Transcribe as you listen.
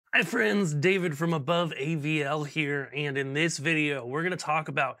Hi friends, David from Above AVL here, and in this video, we're going to talk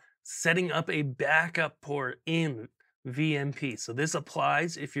about setting up a backup port in VMP. So this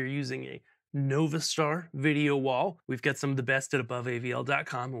applies if you're using a NovaStar video wall. We've got some of the best at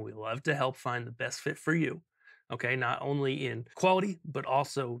aboveavl.com, and we love to help find the best fit for you. Okay, not only in quality, but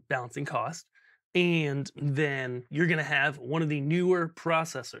also balancing cost. And then you're going to have one of the newer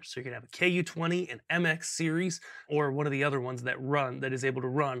processors. So you're going to have a KU20 and MX series, or one of the other ones that is able to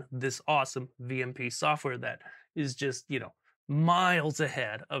run this awesome VMP software that is just, miles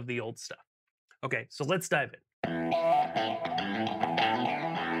ahead of the old stuff. Okay, so let's dive in.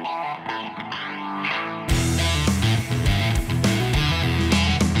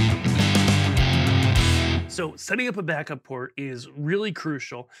 So setting up a backup port is really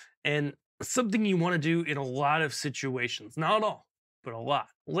crucial and something you want to do in a lot of situations. Not all, but a lot.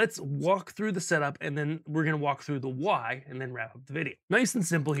 Let's walk through the setup and then we're going to walk through the why and then wrap up the video. Nice and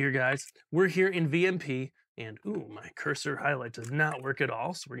simple here, guys. We're here in VMP and ooh, my cursor highlight does not work at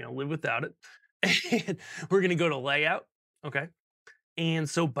all. So we're going to live without it. And we're going to go to layout. Okay. And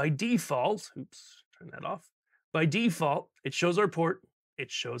so by default, oops, turn that off. By default, it shows our port.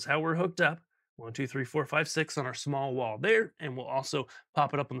 It shows how we're hooked up. 1, 2, 3, 4, 5, 6 on our small wall there. And we'll also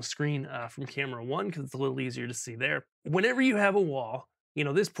pop it up on the screen from camera 1 because it's a little easier to see there. Whenever you have a wall,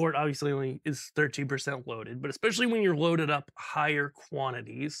 this port obviously only is 13% loaded, but especially when you're loaded up higher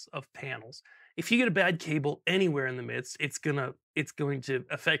quantities of panels, if you get a bad cable anywhere in the midst, it's going to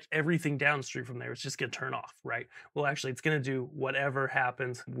affect everything downstream from there. It's just going to turn off, right? Well, actually, it's going to do whatever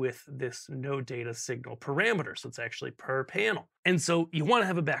happens with this no data signal parameter. So it's actually per panel. And so you want to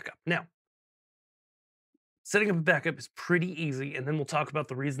have a backup. Now, setting up a backup is pretty easy, and then we'll talk about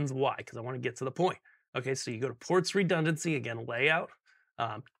the reasons why, because I want to get to the point. Okay, so you go to ports redundancy, again, layout.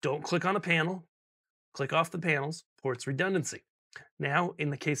 Don't click on a panel. Click off the panels, ports redundancy. Now, in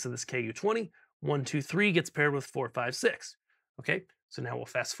the case of this KU20, 1, 2, 3 gets paired with 4, 5, 6. Okay, so now we'll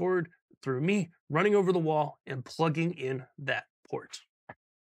fast forward through me running over the wall and plugging in that port.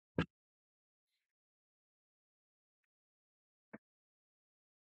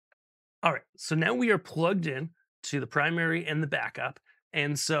 All right, so now we are plugged in to the primary and the backup.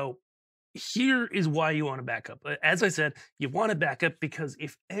 And so here is why you want to back up. As I said, you want to back up because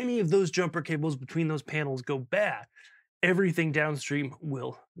if any of those jumper cables between those panels go bad, everything downstream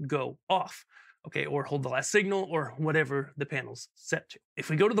will go off, okay, or hold the last signal or whatever the panel's set to.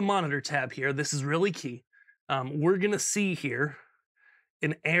 If we go to the monitor tab here, this is really key. We're going to see here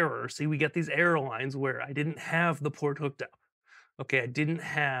an error. See, we get these error lines where I didn't have the port hooked up. Okay, I didn't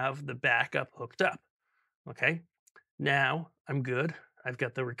have the backup hooked up. Okay, now I'm good. I've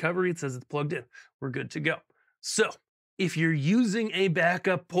got the recovery. It says it's plugged in. We're good to go. So if you're using a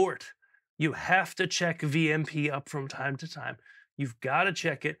backup port, you have to check VMP up from time to time. You've got to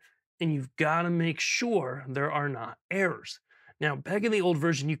check it, and you've got to make sure there are not errors. Now, back in the old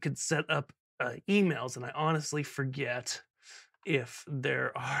version, you could set up emails, and I honestly forget if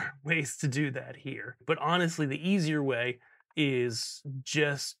there are ways to do that here. But honestly, the easier way is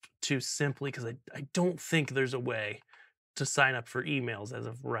just to simply, because I don't think there's a way to sign up for emails as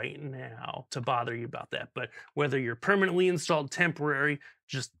of right now to bother you about that. But whether you're permanently installed, temporary,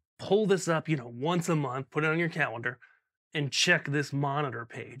 just pull this up, once a month, put it on your calendar, and check this monitor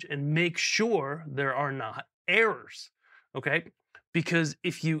page and make sure there are not errors, okay? Because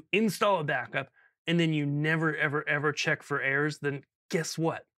if you install a backup and then you never, ever, ever check for errors, then guess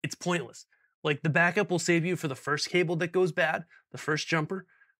what? It's pointless. Like, the backup will save you for the first cable that goes bad, the first jumper,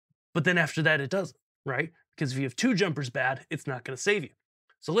 but then after that, it doesn't, right? Because if you have 2 jumpers bad, it's not going to save you.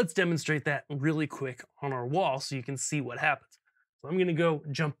 So let's demonstrate that really quick on our wall so you can see what happens. So I'm going to go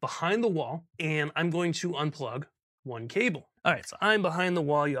jump behind the wall, and I'm going to unplug one cable. All right, so I'm behind the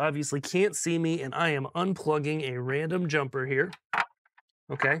wall. You obviously can't see me, and I am unplugging a random jumper here,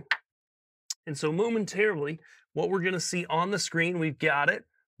 okay? And so momentarily, what we're going to see on the screen, we've got it,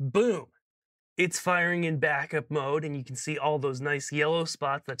 boom. It's firing in backup mode, and you can see all those nice yellow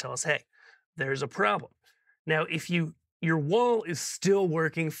spots that tell us, hey, there's a problem. Now, if your wall is still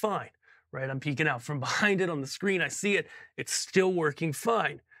working fine, right? I'm peeking out from behind it on the screen. I see it. It's still working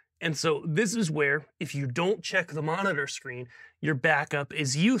fine. And so this is where, if you don't check the monitor screen, your backup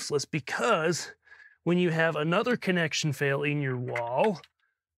is useless, because when you have another connection fail in your wall,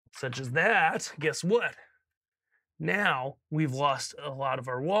 such as that, guess what? Now we've lost a lot of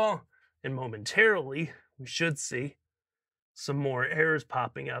our wall, and momentarily we should see some more errors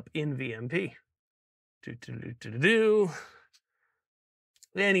popping up in VMP.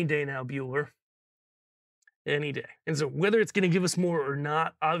 Any day now, Bueller. Any day. And so whether it's going to give us more or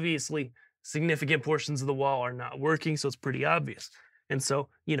not, obviously significant portions of the wall are not working, so it's pretty obvious. And so,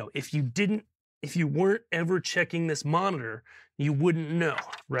 if you weren't ever checking this monitor, you wouldn't know,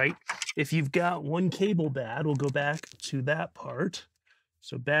 right? If you've got one cable bad, we'll go back to that part.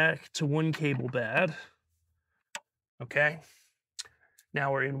 So back to one cable bad. Okay.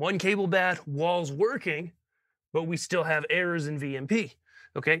 Now we're in one cable bad, wall's working, but we still have errors in VMP.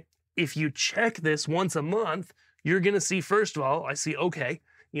 Okay. If you check this once a month, you're going to see, first of all, I see, okay,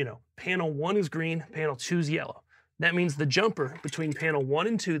 panel 1 is green, panel 2 is yellow. That means the jumper between panel 1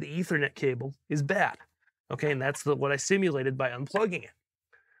 and 2, the Ethernet cable, is bad. Okay, and that's what I simulated by unplugging it.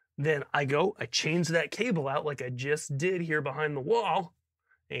 Then I change that cable out like I just did here behind the wall.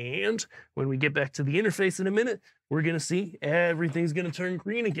 And when we get back to the interface in a minute, we're going to see everything's going to turn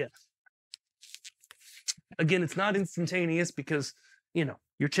green again. Again, it's not instantaneous because,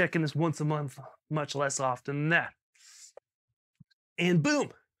 you're checking this once a month, much less often than that. And boom,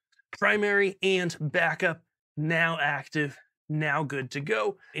 primary and backup now active, now good to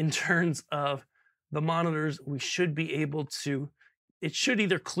go. In terms of the monitors, we should be able to, it should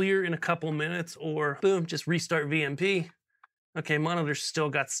either clear in a couple minutes or boom, just restart VMP. Okay, monitor's still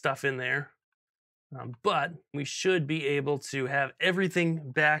got stuff in there, but we should be able to have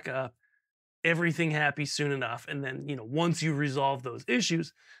everything back up, everything happy soon enough. And then, once you resolve those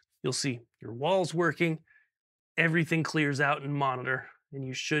issues, you'll see your wall's working, everything clears out in monitor, and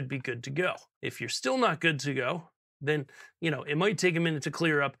you should be good to go. If you're still not good to go, then, it might take a minute to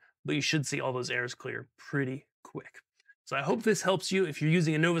clear up, but you should see all those errors clear pretty quick. So I hope this helps you if you're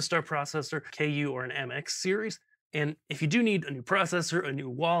using a NovaStar processor, KU, or an MX series. And if you do need a new processor, a new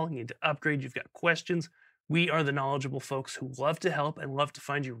wall, you need to upgrade, you've got questions, we are the knowledgeable folks who love to help and love to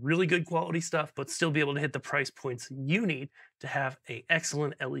find you really good quality stuff, but still be able to hit the price points you need to have an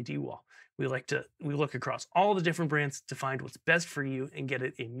excellent LED wall. We look across all the different brands to find what's best for you and get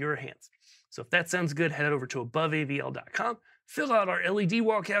it in your hands. So if that sounds good, head over to aboveavl.com, fill out our LED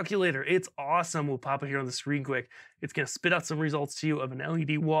wall calculator. It's awesome. We'll pop it here on the screen quick. It's going to spit out some results to you of an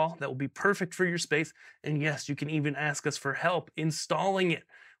LED wall that will be perfect for your space. And yes, you can even ask us for help installing it.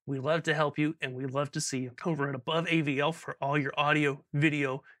 We love to help you, and we love to see you over at Above AVL for all your audio,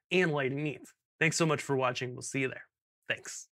 video, and lighting needs. Thanks so much for watching. We'll see you there. Thanks.